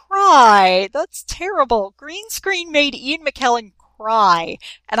him cry. That's terrible. Green screen made Ian McKellen cry,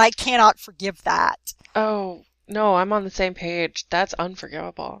 and I cannot forgive that. Oh, no, I'm on the same page. That's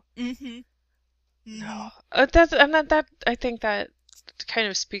unforgivable. Mm-hmm. Mm-hmm. No. I think that kind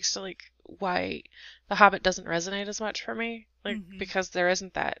of speaks to, like, why The Hobbit doesn't resonate as much for me. Like, because there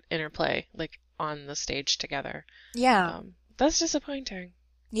isn't that interplay, like, on the stage together. Yeah. That's disappointing.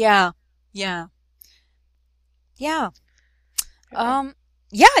 Yeah. Yeah. Yeah.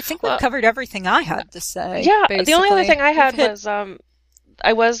 Yeah, I think we've covered everything I had to say. Yeah, basically. The only other thing I had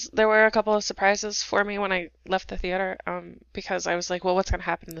was, there were a couple of surprises for me when I left the theater, because I was like, well, what's going to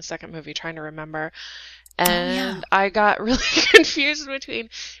happen in the second movie, trying to remember. And I got really confused between,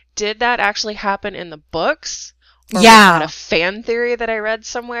 did that actually happen in the books? Or was that a fan theory that I read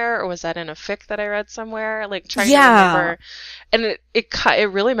somewhere? Or was that in a fic that I read somewhere? Like, trying to remember. And it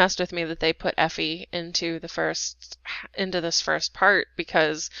really messed with me that they put Effie into this first part,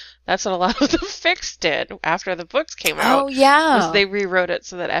 because that's what a lot of the fics did after the books came out. Oh, yeah. Was they rewrote it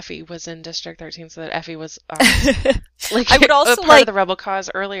so that Effie was in District 13, so that Effie was, I would also part of the rebel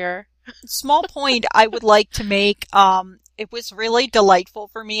cause earlier. Small point I would like to make, it was really delightful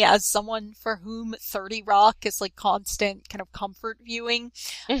for me as someone for whom 30 Rock is like constant kind of comfort viewing.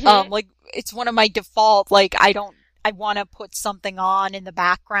 Mm-hmm. Like it's one of my default, like I want to put something on in the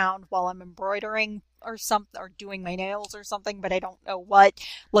background while I'm embroidering or something, or doing my nails or something, but I don't know what.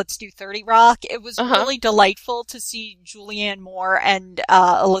 Let's do 30 Rock. It was really delightful to see Julianne Moore and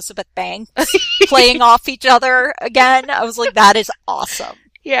Elizabeth Banks playing off each other again. I was like, that is awesome.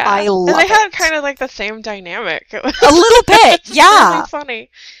 Yeah, I love it. And they had kind of like the same dynamic. A little bit, yeah. Really funny.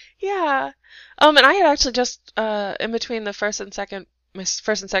 Yeah. And I had actually just, in between my first and second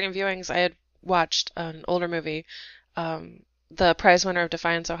viewings, I had watched an older movie, the prize winner of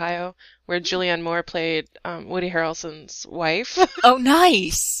Defiance, Ohio, where Julianne Moore played Woody Harrelson's wife. Oh,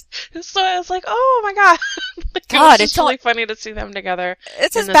 nice. So I was like, oh my god. God, it's really funny to see them together.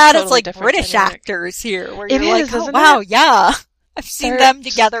 It's as bad as like British actors here, where you're like, oh wow, yeah. I've seen them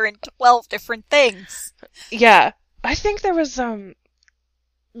together in 12 different things. Yeah. I think there was,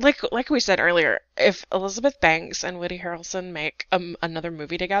 like we said earlier, if Elizabeth Banks and Woody Harrelson make another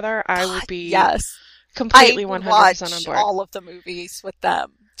movie together, I would be completely 100% on board. All of the movies with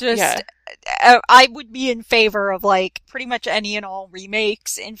them. I would be in favor of like pretty much any and all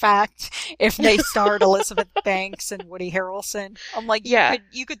remakes. In fact, if they starred Elizabeth Banks and Woody Harrelson, I'm like,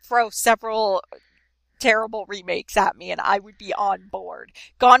 you could throw several terrible remakes at me and I would be on board.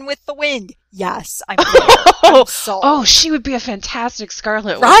 Gone with the Wind. Yes, I'm sold. Oh, she would be a fantastic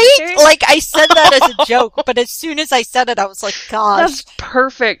Scarlet Witch. Right? Like, I said that as a joke, but as soon as I said it, I was like, gosh. That's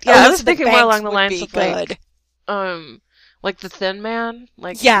perfect. Yeah, I was thinking more along the lines of like The Thin Man,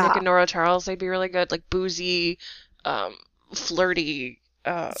 like Nick and Nora Charles, they'd be really good. Like boozy, flirty,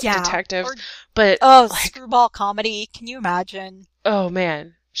 detectives. But screwball comedy. Can you imagine? Oh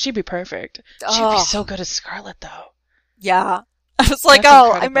man. She'd be perfect. She'd be so good as Scarlet, though. Yeah. I was like,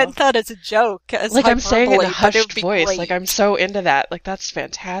 I meant that as a joke. As like, I'm saying it in a hushed voice. Great. Like, I'm so into that. Like, that's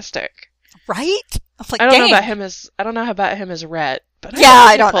fantastic. Right? I'm like, I don't know about him as Rhett, but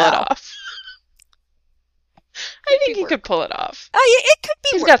I don't know. Pull it off. I think he could pull it off. It could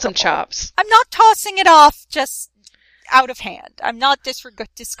be He's got some chops. I'm not tossing it off just out of hand. I'm not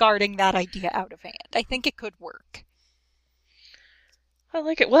discarding that idea out of hand. I think it could work. I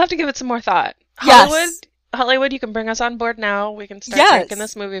like it. We'll have to give it some more thought. Yes. Hollywood, you can bring us on board now. We can start making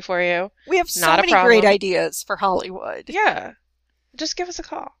this movie for you. We have so many great ideas for Hollywood. Yeah. Just give us a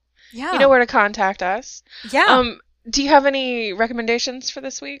call. Yeah. You know where to contact us. Yeah. Do you have any recommendations for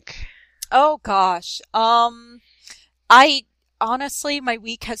this week? Oh, gosh. Honestly, my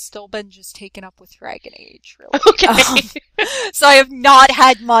week has still been just taken up with Dragon Age, really. Okay. So I have not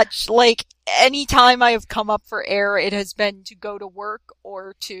had much, like, any time I have come up for air, it has been to go to work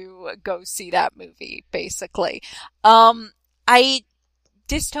or to go see that movie, basically. Dystopias,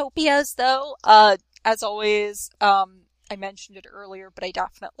 though, as always, I mentioned it earlier, but I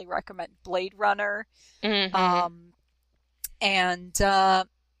definitely recommend Blade Runner. Mm-hmm. And the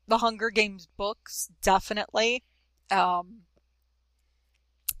Hunger Games books, definitely.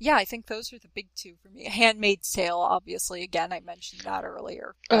 Yeah, I think those are the big two for me. Handmaid's Tale, obviously. Again, I mentioned that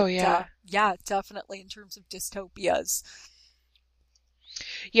earlier. Oh, But yeah. yeah, definitely in terms of dystopias.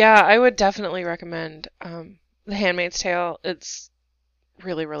 Yeah, I would definitely recommend The Handmaid's Tale. It's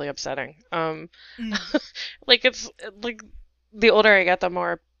really, really upsetting. Mm. Like it's like the older I get, the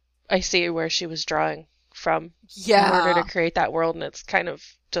more I see where she was drawing from in order to Yeah. create that world, and it's kind of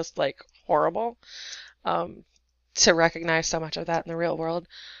just like horrible um, to recognize so much of that in the real world.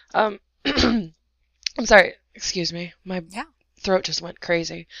 I'm sorry, excuse me, my Yeah. throat just went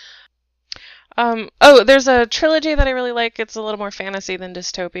crazy. Oh, there's a trilogy that I really like. It's a little more fantasy than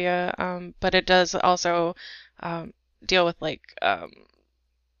dystopia, but it does also um, deal with like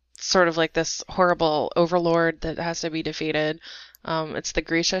sort of like this horrible overlord that has to be defeated. It's the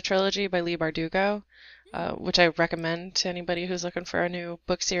Grisha trilogy by Leigh Bardugo, which I recommend to anybody who's looking for a new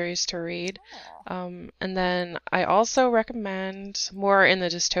book series to read. And then I also recommend more in the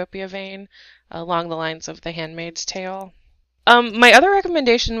dystopia vein, along the lines of The Handmaid's Tale. My other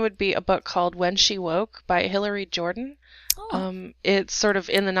recommendation would be a book called When She Woke by Hilary Jordan. Oh. It's sort of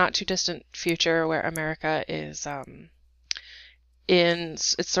in the not too distant future where America is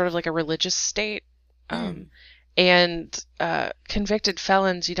it's sort of like a religious state. And convicted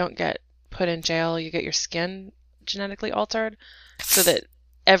felons, you don't get put in jail, you get your skin genetically altered so that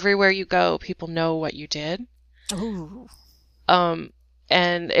everywhere you go, people know what you did. Ooh.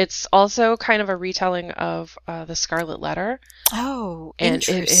 And it's also kind of a retelling of The Scarlet Letter. Oh, And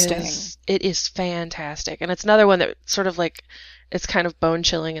interesting. it is fantastic. And it's another one that sort of like, it's kind of bone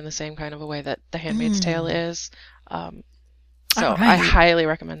chilling in the same kind of a way that The Handmaid's Tale is. So All I right. highly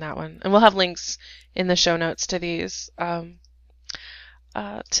recommend that one. And we'll have links in the show notes to these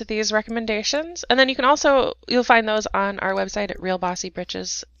recommendations. And then you'll find those on our website at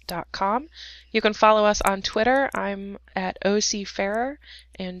realbossybritches.com. You can follow us on Twitter. I'm at OCFairer,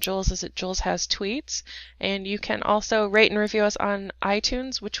 and Jules is at Jules Has Tweets. And you can also rate and review us on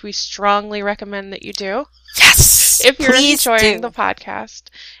iTunes, which we strongly recommend that you do. Yes! If you're Please enjoying do. the podcast.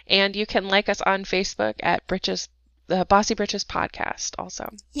 And you can like us on Facebook at the Bossy Britches Podcast also.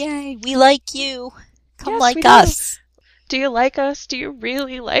 Yay, we like you. Come Yes, like we do. us. Do you like us? Do you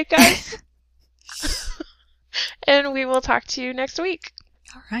really like us? And we will talk to you next week.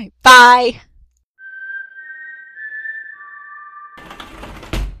 All right. Bye.